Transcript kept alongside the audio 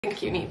I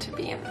think you need to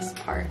be in this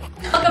part.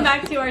 Welcome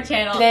back to our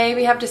channel. Today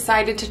we have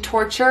decided to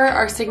torture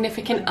our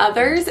significant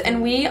others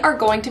and we are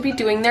going to be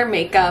doing their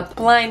makeup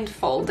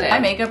blindfolded. My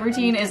makeup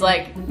routine is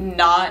like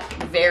not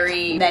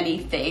very many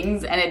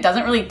things and it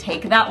doesn't really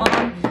take that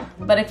long.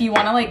 But if you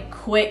want to like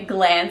quick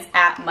glance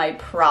at my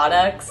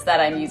products that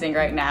I'm using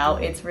right now,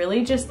 it's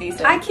really just these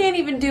things. I can't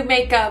even do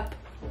makeup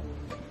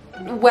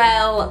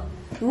well,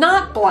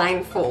 not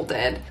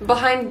blindfolded.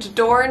 Behind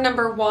door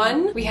number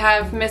 1, we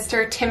have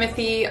Mr.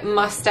 Timothy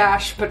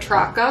Mustache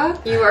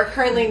Petraka. You are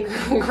currently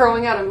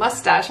growing out a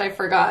mustache, I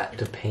forgot.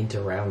 To paint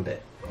around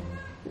it.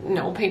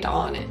 No, paint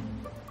on it.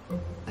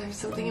 There's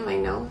something in my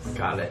nose.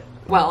 Got it.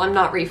 Well, I'm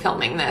not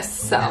refilming this,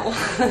 so.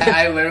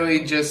 I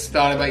literally just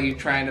thought about you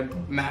trying to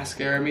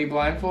mascara me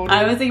blindfolded.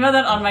 I was thinking about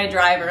that on my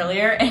drive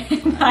earlier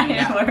and I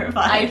am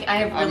horrified. I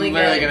have really I'm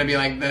literally gonna be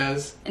like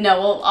this. No,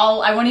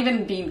 well, I won't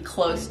even be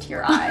close to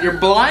your eye. You're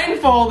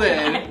blindfolded!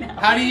 I know.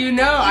 How do you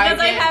know? Because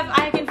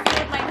I can feel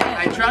with my hand.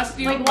 I trust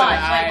you, like, but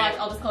watch,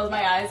 I'll just close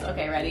my eyes.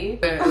 Okay, ready?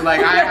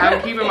 Like,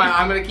 I'm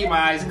gonna keep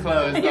my eyes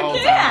closed the whole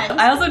time.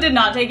 I also did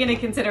not take into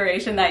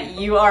consideration that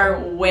you are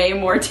way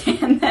more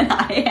tan than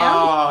I am.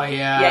 Oh,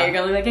 yeah. Yeah, you're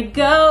gonna look like a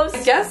ghost.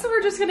 I guess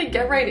we're just gonna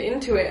get right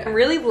into it. I'm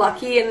really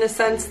lucky in the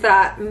sense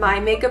that my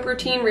makeup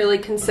routine really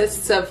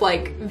consists of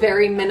like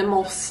very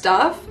minimal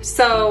stuff.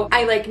 So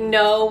I like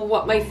know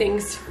what my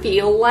things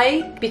feel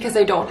like because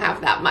I don't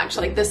have that much.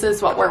 Like this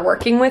is what we're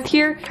working with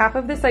here. Half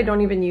of this I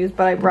don't even use,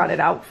 but I brought it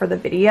out for the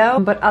video.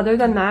 But other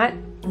than that,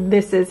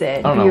 this is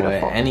it. I don't Beautiful.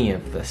 know what any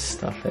of this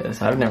stuff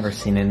is. I've never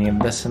seen any of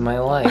this in my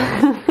life.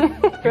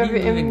 How do you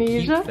even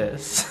amnesia? keep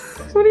this?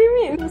 What do you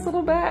mean? This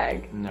little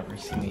bag. Never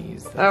seen you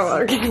use this. Oh,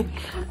 okay.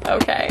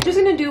 Okay. Just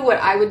gonna do what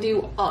I would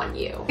do on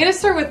you. I'm gonna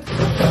start with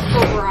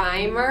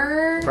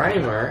primer.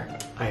 Primer?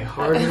 I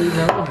hardly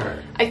know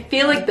her. I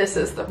feel like this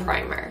is the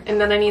primer.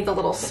 And then I need the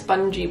little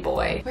spongy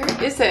boy.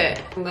 Where is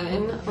it? And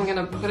then I'm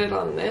gonna put it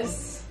on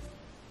this.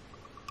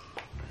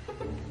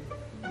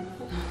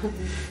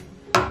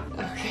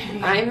 Okay.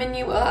 Priming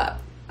you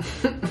up.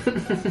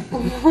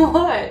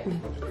 What?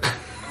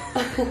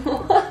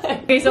 What?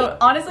 Okay, so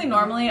honestly,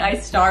 normally I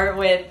start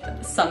with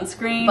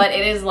sunscreen, but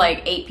it is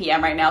like 8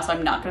 p.m. right now, so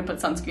I'm not gonna put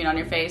sunscreen on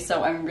your face,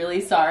 so I'm really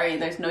sorry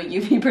there's no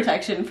UV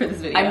protection for this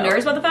video. I'm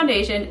nervous about the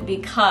foundation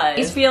because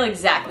these feel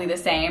exactly the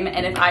same,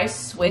 and if I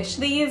switch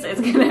these,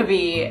 it's gonna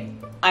be,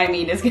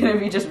 it's gonna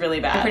be just really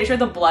bad. I'm pretty sure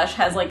the blush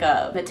has like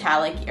a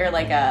metallic, or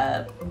like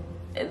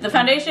the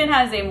foundation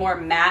has a more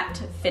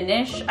matte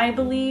finish, I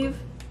believe.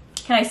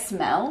 Can I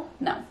smell?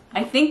 No.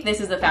 I think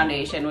this is the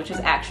foundation, which is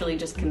actually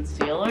just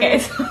concealer. Okay,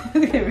 so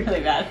it's gonna be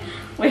really bad.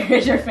 Where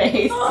is your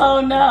face?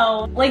 Oh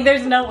no. Like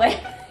there's no way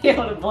to be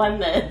able to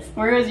blend this.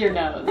 Where is your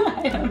nose?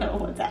 I don't know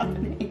what's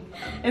happening.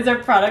 Is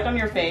there product on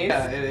your face?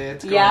 Yeah,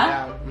 it's going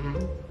down.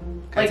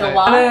 Mm-hmm. Like a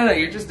lot? No,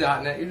 you're just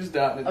dotting it. You're just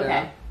dotting it Okay.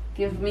 down.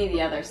 Give me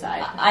the other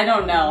side. I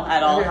don't know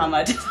at all how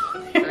much is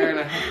on there. Fair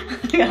enough.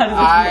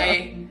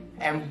 I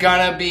am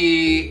gonna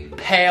be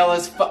pale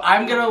as fuck.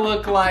 I'm gonna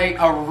look like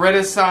a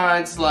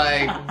Renaissance,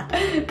 like,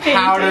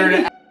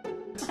 powdered.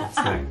 What's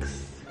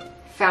next?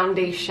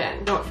 Foundation.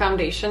 You know what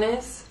foundation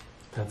is?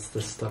 That's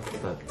the stuff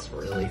that's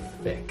really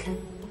thick.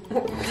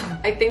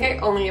 I think I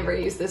only ever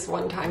used this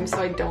one time, so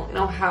I don't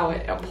know how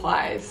it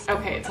applies.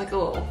 Okay, it's like a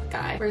little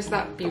guy. Where's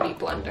that beauty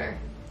blender?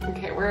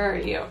 Okay, where are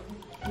you?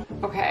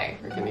 Okay,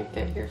 we're gonna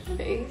get your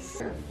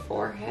face, your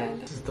forehead.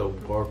 This is the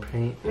war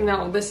paint.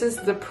 No, this is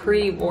the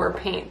pre-war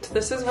paint.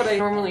 This is what I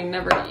normally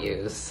never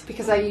use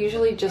because I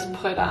usually just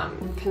put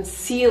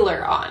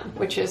concealer on,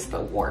 which is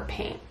the war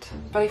paint.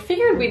 But I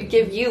figured we'd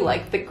give you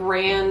like the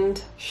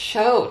grand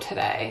show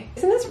today.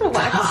 Isn't this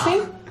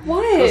relaxing?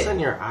 What? What's on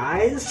your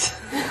eyes?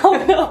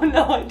 Oh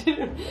no, I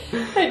didn't.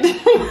 I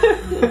didn't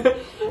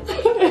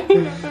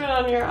put it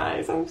on your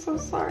eyes. I'm so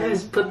sorry.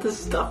 Just put this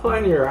stuff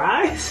on your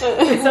eyes?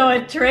 So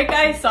a trick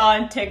I saw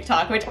on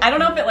TikTok, which I don't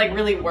know if it like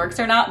really works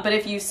or not, but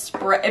if you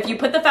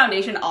put the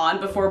foundation on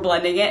before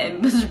blending it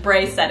and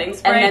spray setting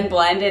spray and then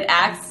blend, it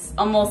acts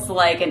almost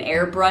like an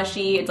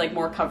airbrushy. It's like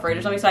more coverage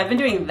or something. So I've been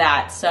doing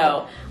that.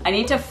 So I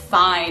need to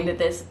find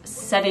this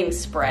setting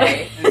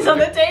spray. It's on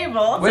the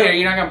table. Wait, are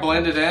you not gonna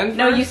blend it in?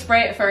 No, you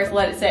spray it first,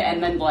 let it sit,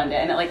 and then blend it,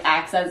 and it like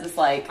acts as this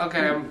like.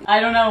 Okay. I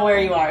don't know where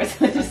you are,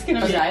 so I'm just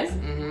gonna be nice.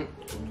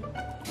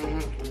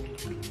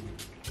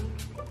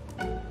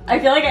 I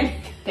feel like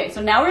okay,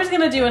 so now we're just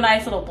gonna do a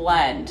nice little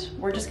blend.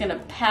 We're just gonna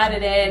pat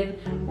it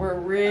in. We're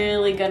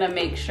really gonna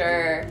make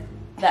sure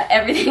that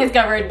everything is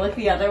covered. Look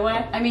the other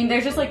way. I mean,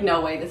 there's just like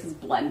no way this is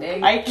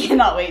blending. I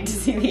cannot wait to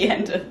see the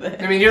end of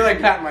this. I mean, you're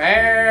like patting my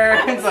hair.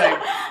 It's like.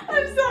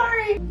 I'm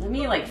sorry. Let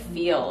me like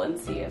feel and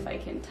see if I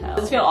can tell.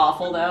 Does it feel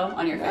awful though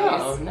on your face?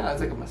 Oh, no,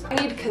 it's like a massage.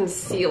 I need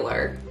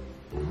concealer.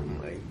 Oh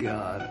my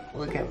god,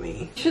 look at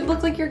me. You should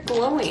look like you're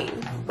glowing.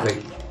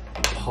 Like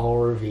Paul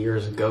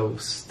Revere's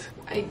ghost.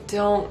 I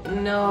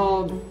don't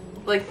know.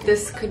 Like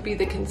this could be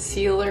the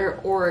concealer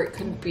or it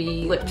could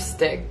be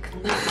lipstick.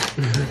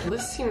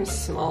 This seems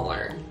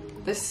smaller.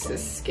 This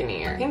is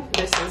skinnier. I think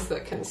this is the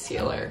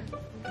concealer.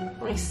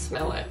 Let me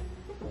smell it.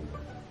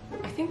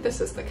 I think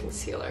this is the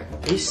concealer.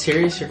 Are you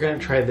serious? You're gonna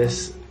try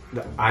this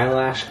the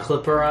eyelash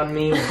clipper on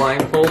me,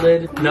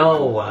 blindfolded?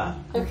 No.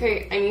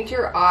 Okay, I need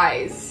your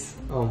eyes.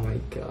 Oh my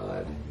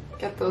god.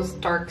 Get those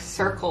dark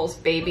circles,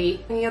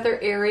 baby. Any other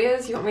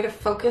areas you want me to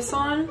focus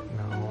on?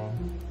 No.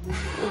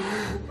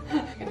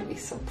 You're gonna be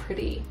so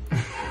pretty.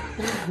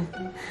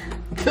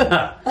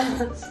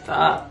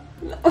 Stop.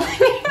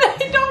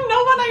 I don't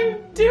know what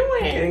I'm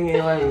doing. Getting in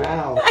my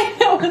mouth. I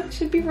know, it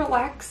should be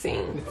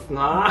relaxing. It's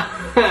not.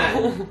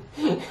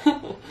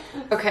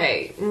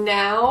 Okay,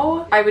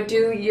 now I would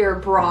do your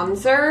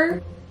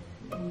bronzer.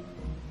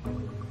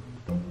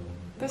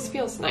 This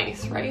feels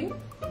nice, right?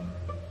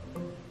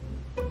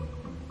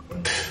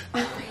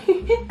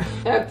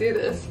 Now do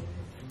this.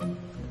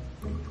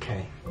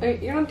 Okay.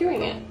 Wait, you're not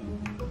doing it.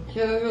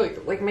 You're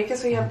like make it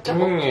so you have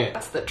double. Doing it.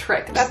 That's the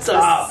trick. That's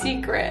Stop. the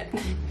secret.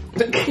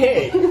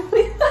 Okay.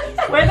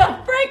 Where the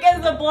frick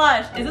is the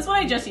blush? Is this what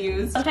I just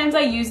used? Sometimes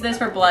I use this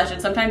for blush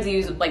and sometimes I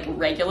use like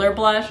regular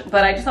blush,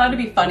 but I just thought it'd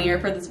be funnier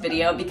for this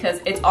video because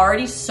it's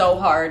already so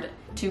hard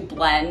to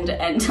blend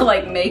and to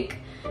like make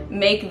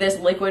this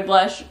liquid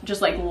blush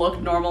just like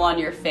look normal on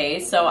your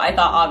face. So I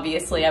thought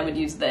obviously I would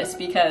use this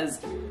because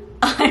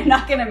I'm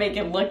not gonna make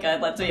it look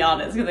good, let's be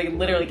honest, because I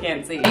literally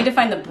can't see. I need to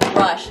find the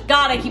brush.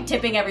 God, I keep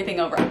tipping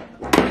everything over.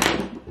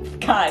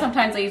 God.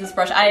 Sometimes I use this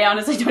brush. I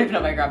honestly don't even know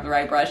if I grabbed the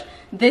right brush.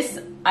 This,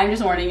 I'm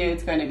just warning you,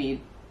 it's going to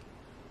be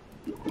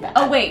bad.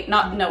 Oh wait,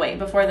 no wait,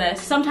 before this.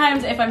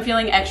 Sometimes if I'm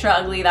feeling extra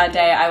ugly that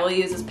day, I will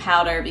use this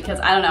powder because,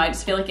 I don't know, I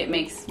just feel like it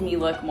makes me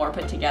look more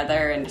put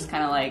together and just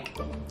kind of like,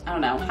 I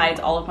don't know, hides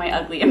all of my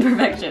ugly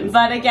imperfections.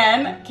 But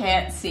again,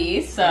 can't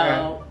see,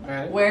 so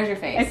Right. Where's your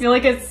face? I feel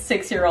like a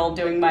 6-year-old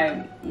doing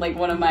my, like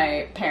one of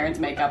my parents'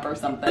 makeup or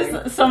something.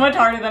 It's so much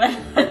harder than I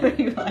thought it would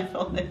be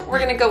blindfolded. We're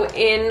gonna go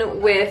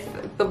in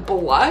with the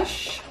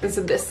blush. This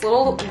is this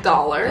little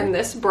dollar and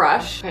this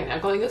brush. Okay, now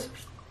go like this.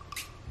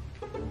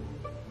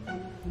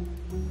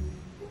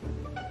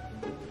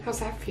 How's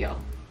that feel?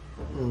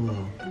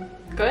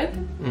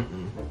 Good?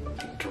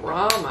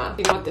 Drama.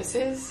 You know what this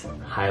is?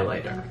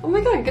 Highlighter. Oh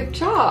my god, good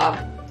job.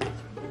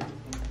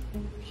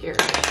 Here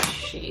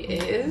she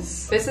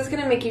is. This is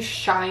gonna make you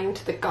shine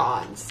to the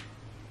gods.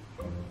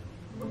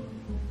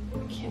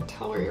 I can't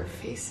tell where your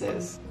face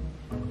is.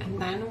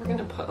 And then we're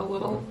gonna put a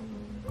little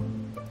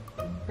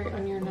right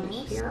on your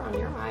nose, here on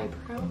your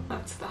eyebrow.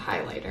 That's the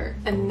highlighter.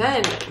 And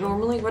then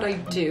normally what I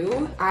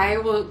do, I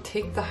will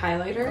take the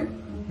highlighter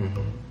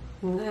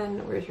and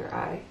then where's your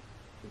eye?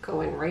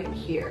 Go in right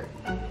here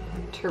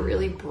to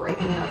really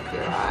brighten up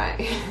your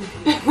eye.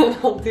 And then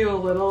I'll do a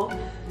little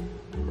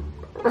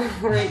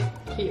right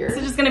here. This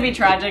is just gonna be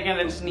tragic and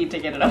I just need to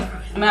get it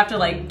over. I'm gonna have to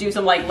like do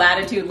some like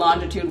latitude,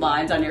 longitude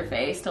lines on your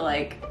face to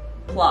like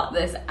plot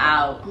this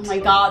out. Oh my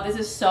god, this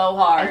is so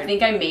hard. I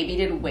think I maybe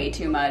did way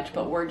too much,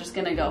 but we're just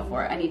gonna go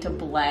for it. I need to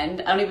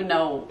blend. I don't even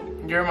know.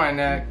 You're my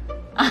neck.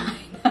 I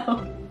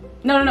know.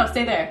 No,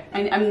 stay there.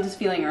 I'm just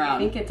feeling around. I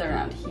think it's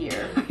around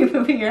here. Are you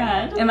moving your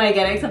head? Am I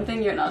getting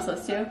something you're not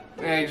supposed to?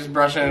 Yeah, you just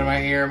brush it into my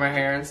ear, my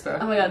hair and stuff.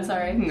 Oh my god,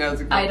 sorry. No,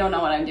 it's okay. I don't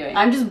know what I'm doing.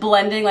 I'm just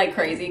blending like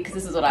crazy because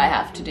this is what I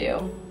have to do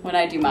when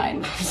I do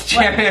mine. Just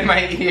jam it in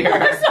my ear.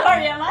 I'm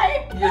sorry, am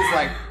I? You're just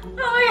like,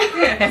 Oh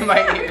my god. in my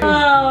ear.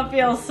 Oh, it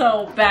feels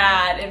so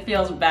bad. It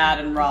feels bad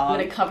and wrong. I'm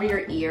gonna cover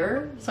your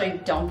ear so I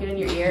don't get in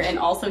your ear, and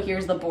also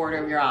here's the border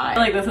of your eye. I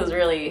feel like this is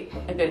really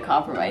a good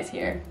compromise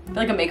here. I feel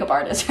like a makeup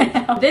artist right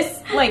now.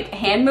 This like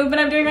hand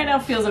movement I'm doing right now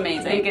feels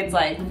amazing. I think it's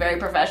like very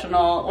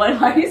professional. Why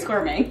are you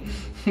squirming?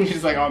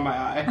 She's like on my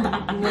eye.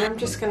 And then I'm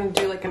just gonna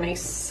do like a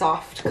nice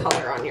soft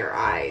color on your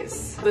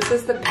eyes. This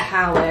is the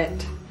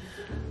palette.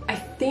 I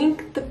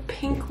think the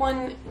pink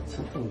one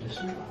Something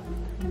just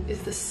dropped.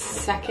 is the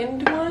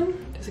second one.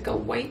 Does it go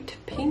white,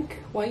 pink,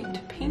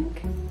 white,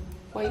 pink,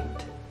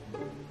 white,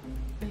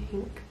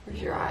 pink?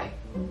 Where's your eye?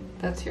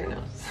 That's your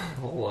nose.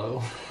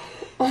 Hello.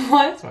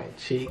 What? It's my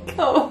cheek.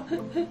 Oh.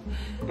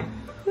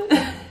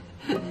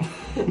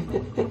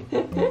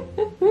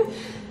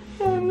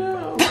 Oh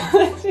no.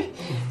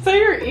 Is that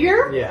your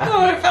ear? Yeah.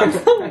 Oh, it felt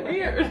so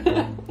weird.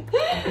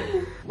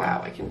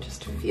 Wow, I can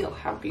just feel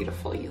how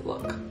beautiful you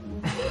look.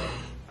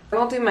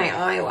 I'll do my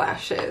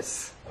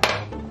eyelashes.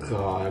 Oh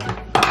god.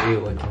 What are you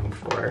looking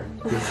for?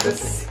 The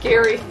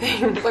scary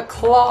thing, the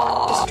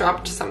claw. Just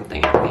dropped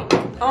something at me.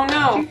 Oh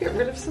no. Did you get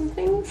rid of some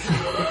things?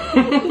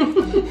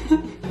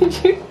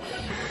 Did you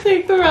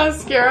take the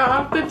mascara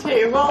off the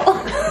table?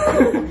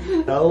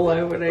 No,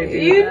 why would I do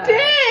You that?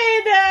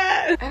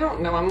 did! I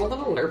don't know, I'm a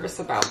little nervous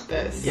about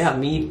this. Yeah,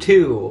 me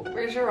too.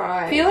 Where's your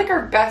eye? I feel like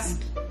our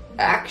best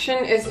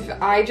action is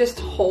if I just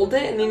hold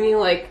it and then you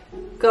like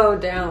go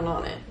down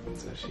on it.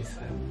 That's what she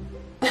said.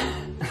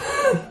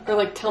 Or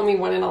like tell me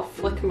when and I'll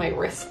flick my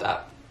wrist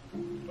up.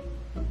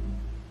 I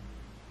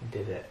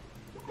did it.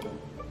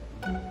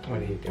 What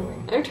are you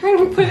doing? I'm trying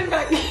to put it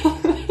back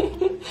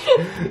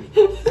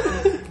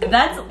in.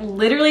 That's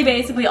literally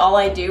basically all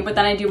I do, but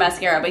then I do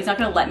mascara, but he's not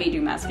gonna let me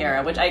do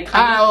mascara, which I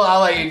kind of...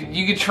 I'll let you,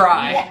 you can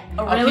try. Yeah.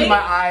 Oh, I'll really? keep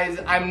my eyes,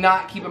 I'm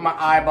not keeping my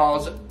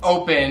eyeballs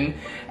open,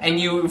 and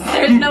you...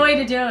 There's no way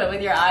to do it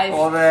with your eyes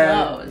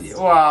closed.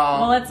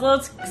 Well, let's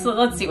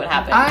see what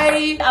happens.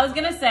 I was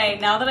gonna say,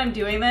 now that I'm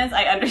doing this,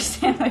 I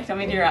understand why you told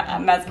me to do your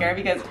mascara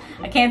because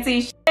I can't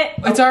see shit.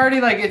 It's already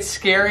like, it's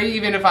scary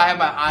even if I have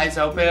my eyes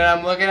open and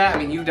I'm looking at it. I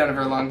mean, you've done it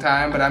for a long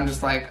time, but I'm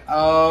just like,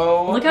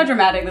 oh. Look how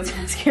dramatic this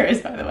mascara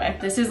is, by the way.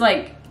 This is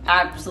like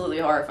absolutely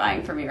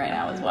horrifying for me right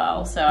now as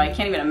well, so I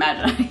can't even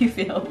imagine how you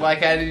feel.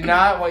 Like, I do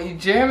not want you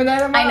jamming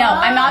that in my I know,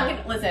 eye. I'm not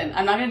gonna, listen,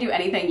 I'm not gonna do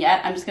anything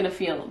yet. I'm just gonna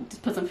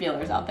just put some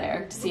feelers out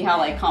there to see how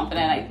like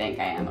confident I think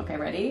I am. Okay,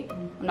 ready?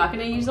 I'm not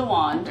gonna use the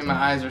wand. And my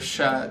eyes are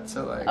shut,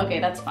 so like. Okay,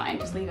 that's fine,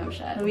 just leave them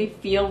shut. Can we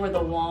feel where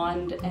the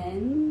wand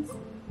ends?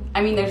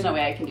 I mean, there's no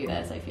way I can do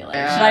this, I feel like.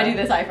 Should I do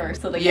this eye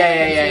first so the camera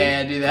can see?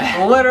 Yeah, do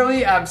that.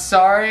 Literally, I'm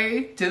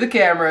sorry to the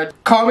camera.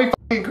 Call me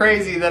fucking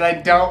crazy that I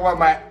don't want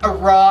my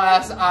raw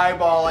ass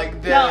eyeball like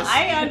this. No,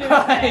 I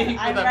understand.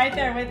 I'm right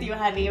there with you,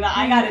 honey, but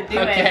I gotta do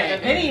it for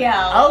the video.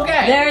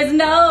 Okay. There's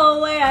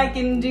no way I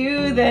can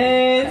do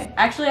this. Okay.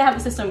 Actually, I have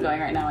a system going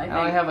right now, I think. I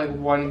only have like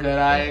one good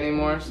eye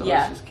anymore, so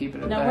let's just keep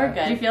it at that. No, we're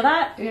good. Did you feel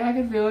that? Yeah, I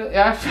can feel it.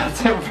 Yeah, I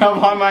felt it rub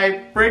on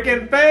my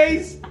freaking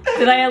face.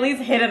 Did I at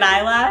least hit an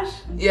eyelash?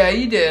 Yeah,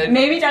 you did.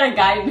 Maybe try to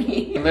guide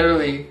me.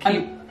 Literally,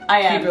 keep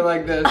it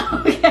like this.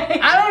 Okay.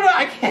 I don't know,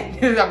 I can't do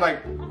this. I'm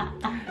like,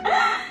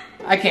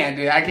 I can't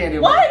do it. I can't do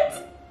it.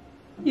 What?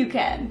 You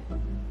can.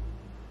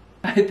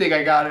 I think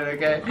I got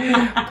it, okay?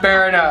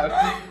 Fair enough.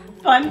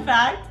 Fun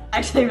fact,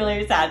 actually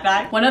really sad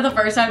fact. One of the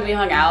first times we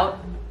hung out,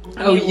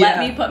 he let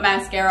me put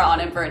mascara on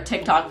him for a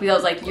TikTok because I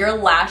was like, your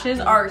lashes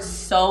are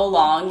so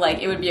long, like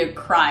it would be a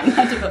crime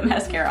not to put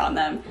mascara on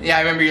them. Yeah, I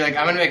remember you're like,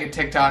 I'm gonna make a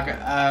TikTok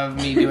of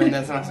me doing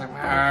this, and I was like, all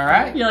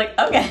right. You're like,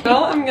 okay.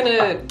 Well, I'm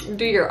gonna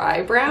do your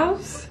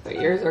eyebrows. So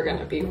yours are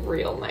gonna be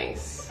real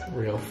nice.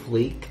 Real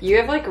fleek. You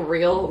have like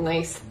real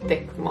nice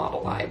thick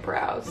model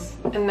eyebrows.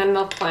 And then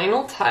the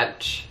final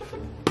touch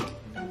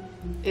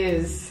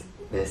is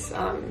this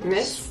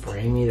mist.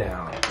 Spray me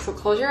down. So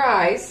close your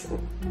eyes.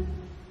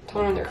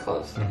 Tell me when they're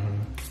closed.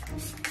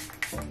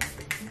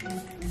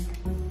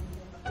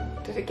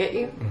 Did it get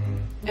you?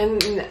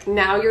 And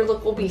now your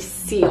look will be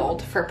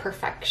sealed for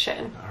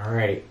perfection. All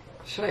right.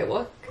 Should I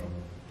look?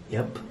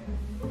 Yep.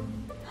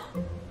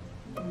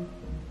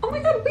 Oh my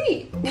god,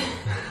 wait.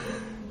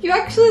 You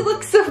actually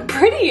look so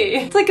pretty.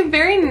 It's like a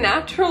very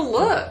natural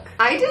look.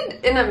 I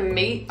did an I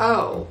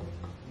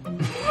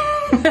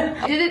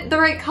did it the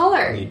right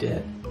color. You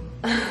did.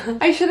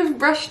 I should have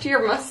brushed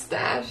your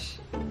mustache.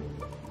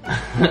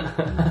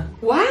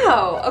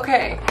 Wow,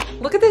 okay.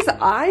 Look at this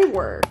eye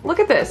work. Look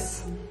at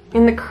this.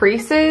 In the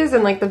creases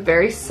and like the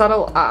very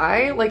subtle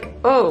eye. Like,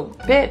 oh,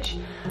 bitch.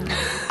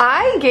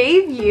 I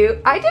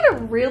did a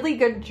really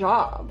good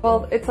job.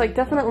 Well, it's like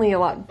definitely a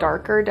lot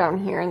darker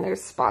down here and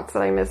there's spots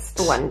that I missed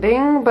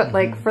blending, but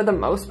like for the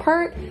most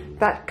part,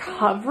 that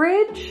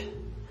coverage,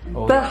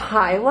 the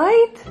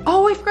highlight.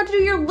 Oh, I forgot to do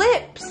your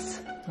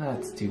lips.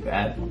 That's too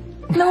bad.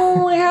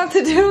 No, I have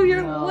to do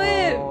your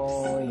lips.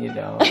 No, you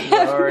don't.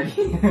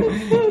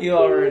 You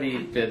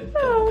already did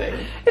the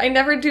thing. I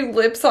never do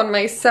lips on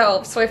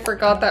myself, so I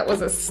forgot that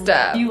was a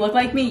step. Do you look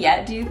like me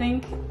yet, do you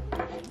think?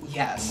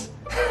 Yes.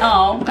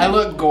 Oh. I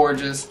look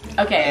gorgeous.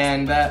 Okay.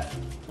 And that.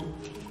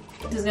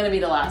 This is gonna be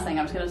the last thing.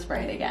 I'm just gonna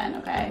spray it again,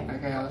 okay?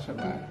 Okay, I'll shut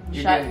mine.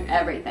 Shut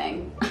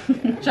everything.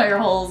 Shut your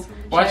holes.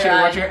 Watch your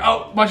hands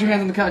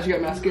on the couch. You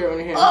got mascara on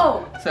your hands.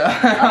 Oh! So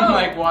I'm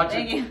like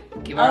watching.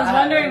 Thank you. I was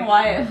wondering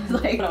why it was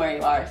like, I don't know where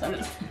you are, so I'm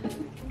just.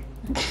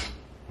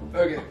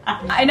 Okay.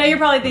 I know you're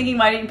probably thinking,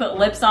 why didn't you put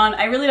lips on?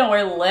 I really don't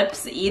wear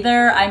lips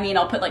either. I mean,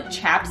 I'll put like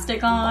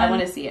chapstick on. I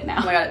want to see it now.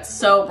 Oh my god, it's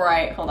so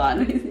bright. Hold on.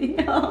 Let me see.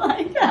 Oh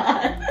my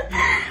god.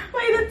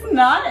 Wait, it's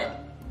not.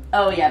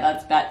 Oh yeah,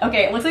 that's bad.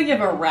 Okay, it looks like you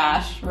have a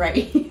rash right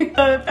here.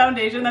 A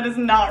foundation that is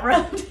not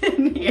rubbed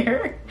in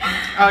here.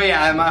 Oh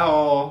yeah, my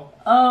whole.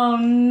 Oh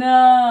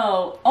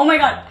no. Oh my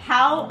god,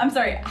 I'm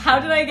sorry, how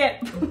did I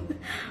get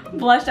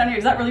blush down here?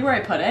 Is that really where I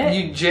put it?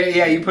 You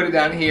put it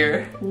down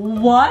here.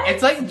 What?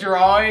 It's like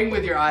drawing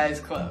with your eyes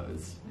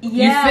closed.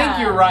 Yeah. You think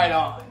you're right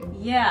on.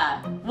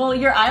 Yeah. Well,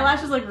 your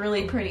eyelashes look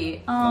really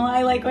pretty. Oh,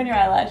 I like when your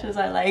eyelashes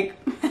are like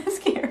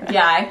mascara.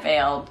 Yeah, I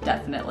failed,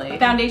 definitely.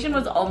 Foundation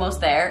was almost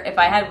there. If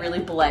I had really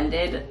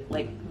blended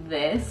like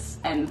this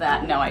and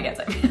that, no, I guess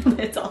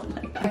it's all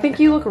like that. I think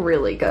you look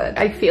really good.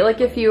 I feel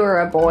like if you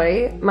were a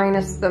boy,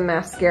 minus the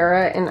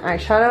mascara and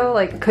eyeshadow,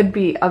 like could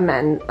be a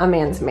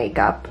man's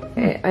makeup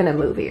in a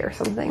movie or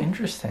something.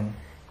 Interesting.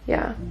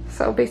 Yeah,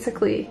 so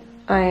basically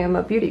I am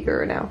a beauty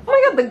guru now. Oh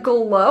my god, the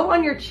glow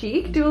on your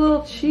cheek? Do a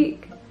little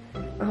cheek.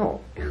 Oh,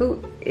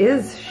 who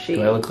is she?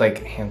 Do I look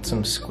like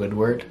handsome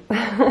Squidward?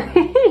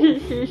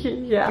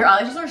 Yeah. Your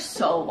eyelashes are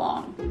so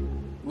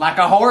long. Like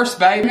a horse,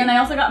 baby. And then I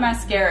also got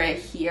mascara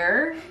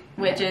here,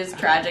 which is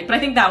tragic, but I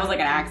think that was like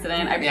an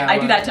accident. I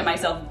do that to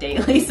myself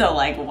daily, so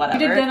like whatever.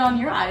 You did good on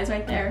your eyes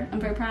right there. I'm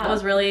very proud. It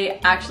was really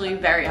actually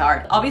very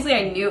hard. Obviously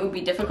I knew it would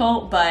be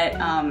difficult, but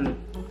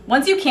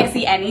once you can't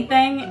see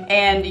anything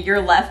and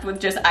you're left with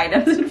just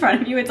items in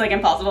front of you, it's like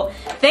impossible.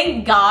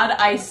 Thank God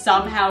I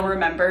somehow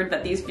remembered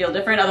that these feel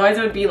different. Otherwise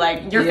it would be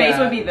like, your face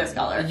would be this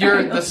color.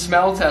 The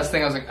smell test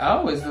thing, I was like,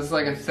 oh, is this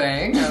like a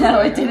thing?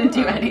 No, it didn't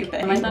do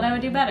anything. I thought I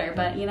would do better,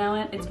 but you know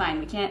what? It's fine.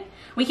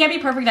 We can't be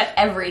perfect at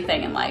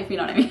everything in life, you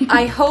know what I mean?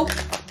 I hope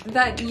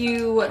that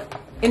you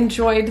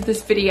enjoyed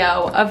this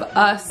video of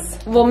us,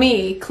 well,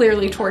 me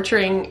clearly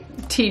torturing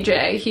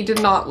TJ. He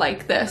did not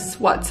like this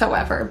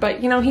whatsoever,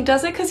 but you know, he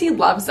does it because he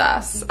loves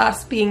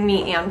us being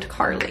me and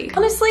Carly.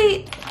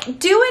 Honestly,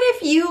 do it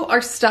if you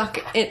are stuck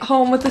at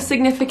home with a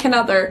significant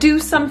other. Do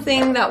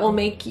something that will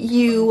make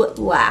you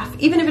laugh,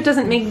 even if it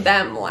doesn't make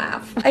them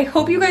laugh. I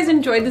hope you guys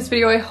enjoyed this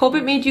video. I hope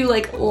it made you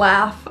like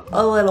laugh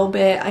a little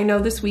bit. I know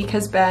this week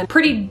has been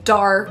pretty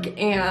dark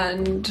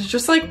and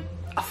just like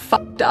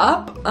fucked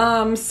up.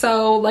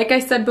 So like I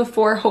said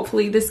before,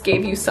 hopefully this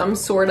gave you some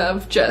sort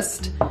of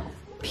just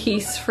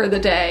peace for the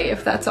day,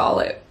 if that's all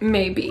it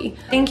may be.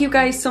 Thank you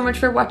guys so much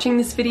for watching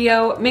this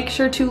video. Make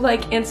sure to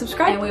like and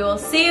subscribe. And we will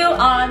see you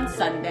on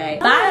Sunday.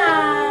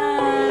 Bye!